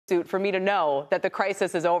suit for me to know that the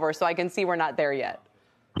crisis is over, so I can see we're not there yet.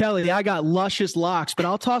 Kelly, I got luscious locks, but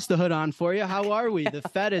I'll toss the hood on for you. How are we? The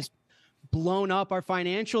Fed has blown up our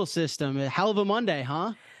financial system. A hell of a Monday,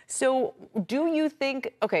 huh? So do you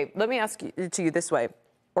think, okay, let me ask it to you this way,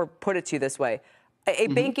 or put it to you this way. A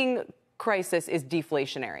banking crisis is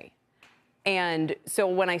deflationary. And so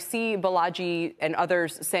when I see Balaji and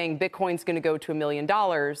others saying Bitcoin's going to go to $1 million,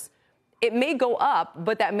 it may go up,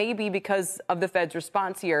 but that may be because of the Fed's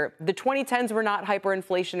response here. The 2010s were not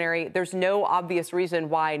hyperinflationary. There's no obvious reason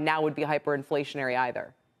why now would be hyperinflationary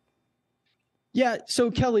either. Yeah.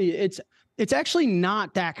 So, Kelly, it's actually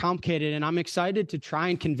not that complicated, and I'm excited to try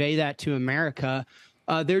and convey that to America.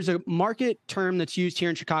 There's a market term that's used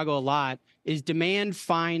here in Chicago a lot, is demand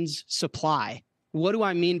finds supply. What do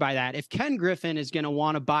I mean by that? If Ken Griffin is going to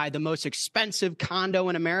want to buy the most expensive condo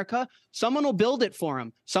in America, someone will build it for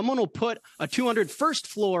him. Someone will put a 201st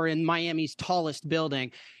floor in Miami's tallest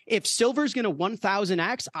building. If silver's going to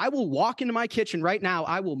 1000x, I will walk into my kitchen right now.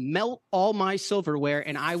 I will melt all my silverware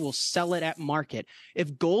and I will sell it at market.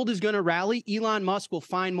 If gold is going to rally, Elon Musk will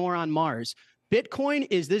find more on Mars. Bitcoin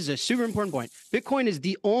this is a super important point. Bitcoin is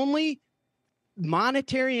the only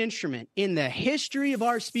monetary instrument in the history of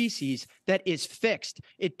our species that is fixed.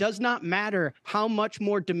 It does not matter how much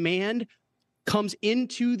more demand comes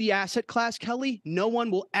into the asset class, Kelly. No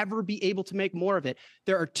one will ever be able to make more of it.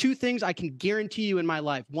 There are two things I can guarantee you in my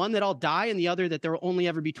life. One, that I'll die, and the other, that there will only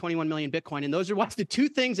ever be 21 million Bitcoin. And those are what's the two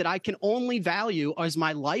things that I can only value as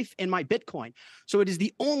my life and my Bitcoin. So it is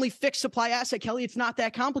the only fixed supply asset, Kelly. It's not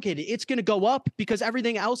that complicated. It's going to go up because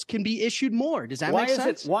everything else can be issued more. Does that make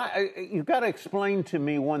sense? Why you've got to explain to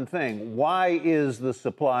me one thing. Why is the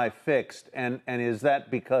supply fixed? And is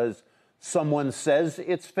that because someone says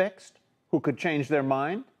it's fixed who could change their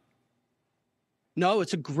mind? No,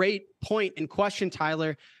 it's a great point and question,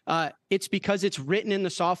 Tyler. It's because it's written in the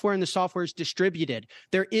software and the software is distributed.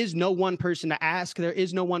 There is no one person to ask. There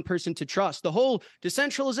is no one person to trust. The whole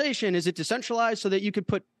decentralization, is it decentralized so that you could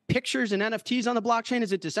put pictures and NFTs on the blockchain?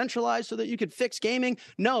 Is it decentralized so that you could fix gaming?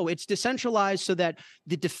 No, it's decentralized so that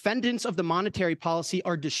the defendants of the monetary policy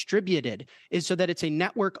are distributed, is so that it's a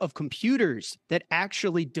network of computers that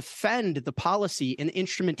actually defend the policy and the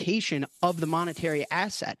instrumentation of the monetary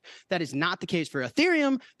asset. That is not the case for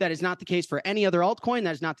Ethereum. That is not the case for any other altcoin.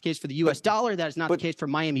 That is not the case for the US dollar. That is not the case for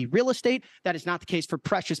Miami real estate. That is not the case for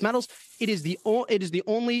precious metals. It is the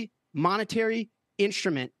only monetary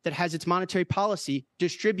instrument that has its monetary policy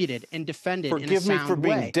distributed and defended in a sound way. Forgive me for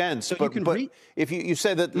being dense, so but if you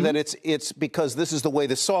say that, that it's because this is the way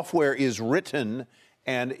the software is written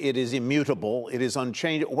and it is immutable, it is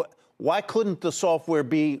unchangeable. Why couldn't the software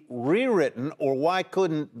be rewritten, or why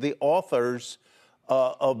couldn't the authors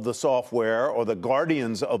of the software or the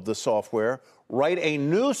guardians of the software write a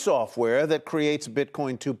new software that creates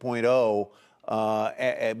Bitcoin 2.0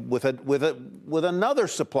 with another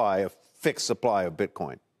fixed supply of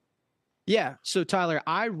Bitcoin? Yeah. So, Tyler,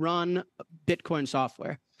 I run Bitcoin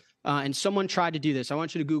software, and someone tried to do this. I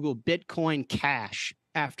want you to Google Bitcoin Cash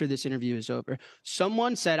after this interview is over.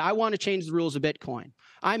 Someone said, I want to change the rules of Bitcoin.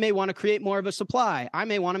 I may want to create more of a supply. I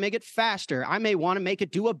may want to make it faster. I may want to make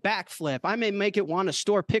it do a backflip. I may make it want to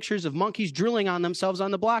store pictures of monkeys drilling on themselves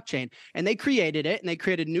on the blockchain. And they created it, and they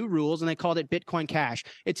created new rules, and they called it Bitcoin Cash.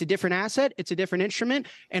 It's a different asset. It's a different instrument.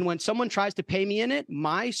 And when someone tries to pay me in it,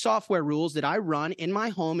 my software rules that I run in my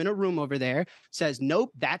home in a room over there says,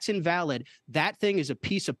 nope, that's invalid. That thing is a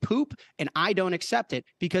piece of poop, and I don't accept it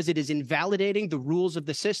because it is invalidating the rules of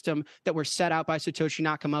the system that were set out by Satoshi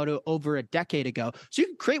Nakamoto over a decade ago. So you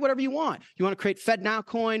can create whatever you want. You want to create FedNow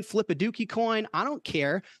coin, flip a Dookie coin. I don't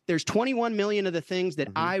care. There's 21 million of the things that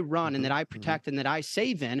I run and that I protect and that I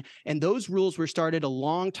save in. And those rules were started a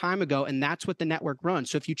long time ago. And that's what the network runs.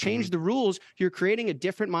 So if you change the rules, you're creating a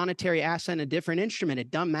different monetary asset and a different instrument. It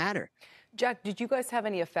doesn't matter. Jack, did you guys have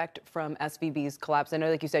any effect from SVB's collapse? I know,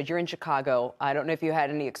 like you said, you're in Chicago. I don't know if you had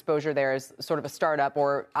any exposure there as sort of a startup,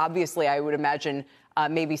 or obviously I would imagine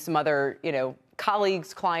maybe some other,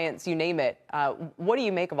 colleagues, clients, you name it. What do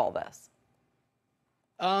you make of all this?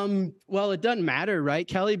 Well, it doesn't matter, right,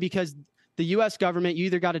 Kelly? Because the U.S. government, you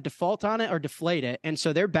either got to default on it or deflate it. And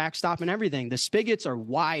so they're backstopping everything. The spigots are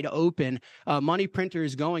wide open. Money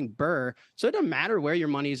printers going burr. So it doesn't matter where your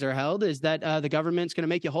monies are held, is that the government's going to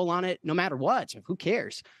make you whole on it no matter what. So who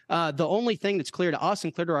cares? The only thing that's clear to us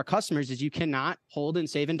and clear to our customers is you cannot hold and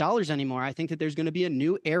save in dollars anymore. I think that there's going to be a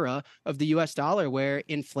new era of the U.S. dollar where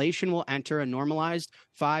inflation will enter a normalized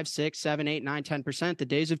 5, 6, 7, 8, 9, 10%. The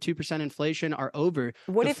days of 2% inflation are over.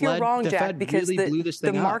 What if you're wrong, Jack? Because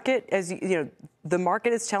the market, the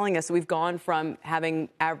market is telling us we've gone from having,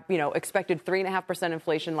 expected 3.5%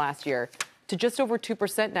 inflation last year to just over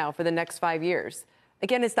 2% now for the next 5 years.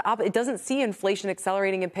 Again, it doesn't see inflation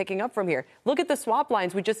accelerating and picking up from here. Look at the swap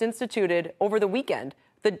lines we just instituted over the weekend.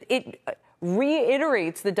 It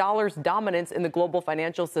reiterates the dollar's dominance in the global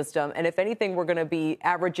financial system. And if anything, we're going to be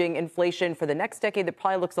averaging inflation for the next decade that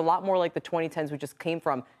probably looks a lot more like the 2010s we just came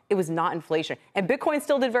from. It was not inflation. And Bitcoin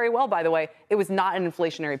still did very well, by the way. It was not an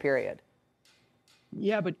inflationary period.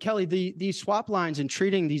 Yeah, but Kelly, these swap lines and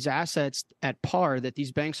treating these assets at par that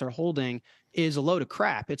these banks are holding is a load of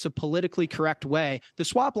crap. It's a politically correct way. The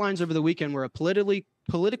swap lines over the weekend were a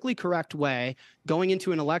politically correct way going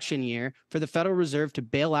into an election year for the Federal Reserve to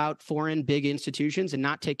bail out foreign big institutions and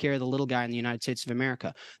not take care of the little guy in the United States of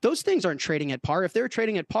America. Those things aren't trading at par. If they were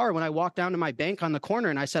trading at par, when I walked down to my bank on the corner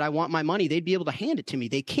and I said, I want my money, they'd be able to hand it to me.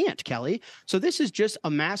 They can't, Kelly. So this is just a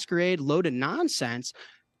masquerade load of nonsense.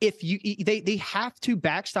 They have to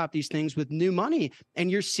backstop these things with new money, and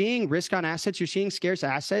you're seeing risk on assets, you're seeing scarce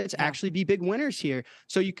assets actually be big winners here.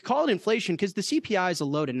 So you could call it inflation because the CPI is a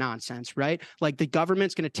load of nonsense, right? Like the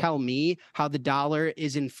government's going to tell me how the dollar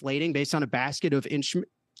is inflating based on a basket of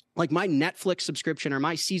instruments. Like my Netflix subscription or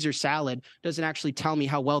my Caesar salad doesn't actually tell me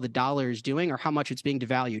how well the dollar is doing or how much it's being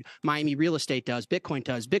devalued. Miami real estate does. Bitcoin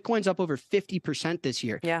does. Bitcoin's up over 50% this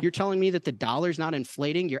year. Yeah. You're telling me that the dollar's not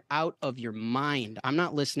inflating? You're out of your mind. I'm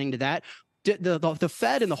not listening to that. The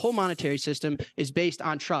Fed and the whole monetary system is based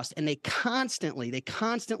on trust, and they constantly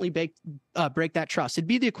break that trust. It'd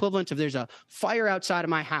be the equivalent of there's a fire outside of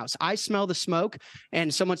my house. I smell the smoke,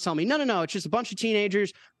 and someone's telling me, no, it's just a bunch of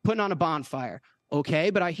teenagers putting on a bonfire. Okay,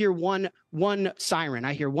 but I hear one siren.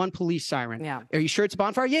 I hear one police siren. Yeah. Are you sure it's a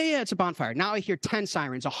bonfire? Yeah, it's a bonfire. Now I hear 10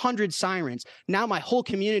 sirens, 100 sirens. Now my whole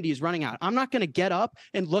community is running out. I'm not going to get up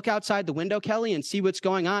and look outside the window, Kelly, and see what's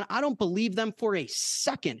going on. I don't believe them for a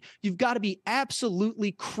second. You've got to be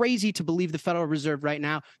absolutely crazy to believe the Federal Reserve right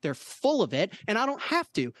now. They're full of it, and I don't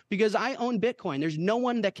have to because I own Bitcoin. There's no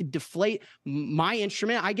one that could deflate my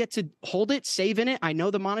instrument. I get to hold it, save in it. I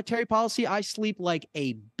know the monetary policy. I sleep like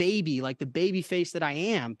a baby, like the baby face that I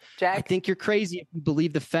am. Jack, I think you're crazy if you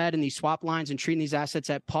believe the Fed and these swap lines and treating these assets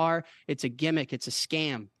at par. It's a gimmick. It's a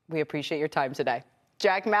scam. We appreciate your time today.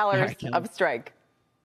 Jack Mallers of Strike.